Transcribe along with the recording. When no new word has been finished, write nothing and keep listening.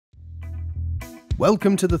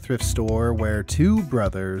Welcome to the thrift store, where two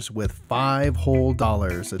brothers with $5 whole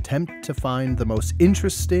attempt to find the most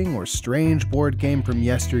interesting or strange board game from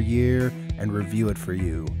yesteryear and review it for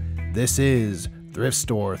you. This is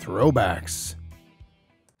Thriftstore Throwbacks.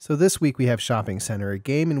 So this week we have Shopping Center, a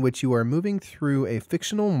game in which you are moving through a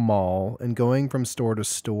fictional mall and going from store to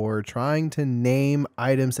store, trying to name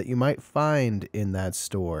items that you might find in that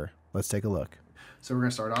store. Let's take a look. So we're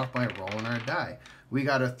going to start off by rolling our die. We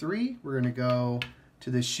got a 3. We're going to go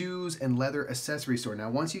to the shoes and leather accessory store. Now,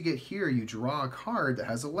 once you get here, you draw a card that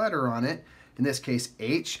has a letter on it. In this case,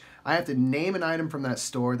 H. I have to name an item from that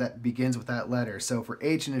store that begins with that letter. So for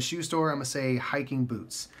H in a shoe store, I'm going to say hiking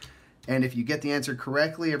boots. And if you get the answer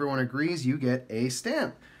correctly, everyone agrees, you get a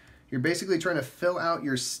stamp. You're basically trying to fill out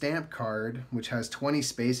your stamp card, which has 20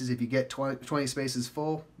 spaces. If you get 20 spaces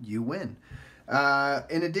full, you win.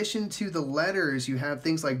 In addition to the letters, you have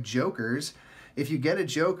things like jokers. If you get a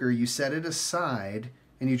joker, you set it aside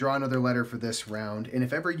and you draw another letter for this round. And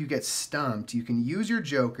if ever you get stumped, you can use your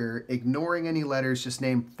joker, ignoring any letters, just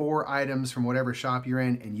name 4 items from whatever shop you're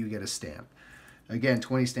in and you get a stamp. Again,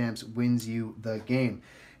 20 stamps wins you the game.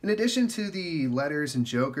 In addition to the letters and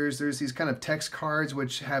jokers, there's these kind of text cards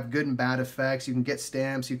which have good and bad effects. You can get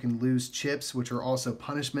stamps, you can lose chips, which are also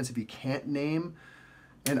punishments if you can't name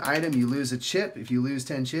an item. You lose a chip. If you lose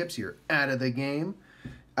 10 chips, you're out of the game.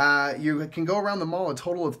 You can go around the mall a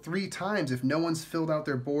total of 3 times. If no one's filled out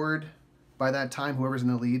their board by that time, whoever's in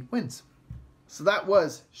the lead wins. So that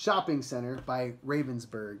was Shopping Center by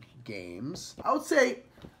Ravensburg Games. I would say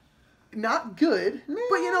not good,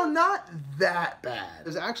 but you know, not that bad. It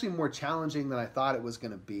was actually more challenging than I thought it was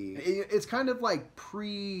going to be. It's kind of like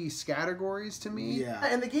pre-categories to me. Yeah,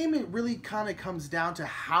 and the game, it really kind of comes down to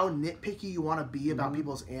how nitpicky you want to be about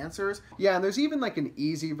people's answers. Yeah, and there's even like an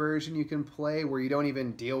easy version you can play where you don't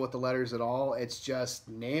even deal with the letters at all. It's just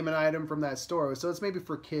name an item from that store. So it's maybe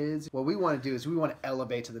for kids. What we want to do is we want to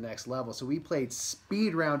elevate to the next level. So we played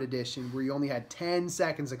Speed Round Edition, where you only had 10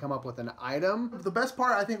 seconds to come up with an item. The best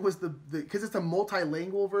part, I think, was because it's a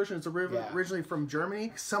multilingual version. It's originally from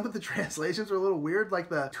Germany. Some of the translations were a little weird. Like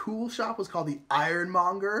the tool shop was called the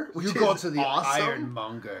Ironmonger, which you go to the awesome.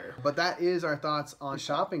 Ironmonger. But that is our thoughts on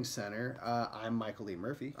Shopping Center. I'm Michael Lee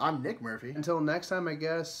Murphy. I'm Nick Murphy. Until next time, I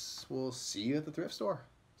guess we'll see you at the thrift store.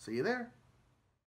 See you there.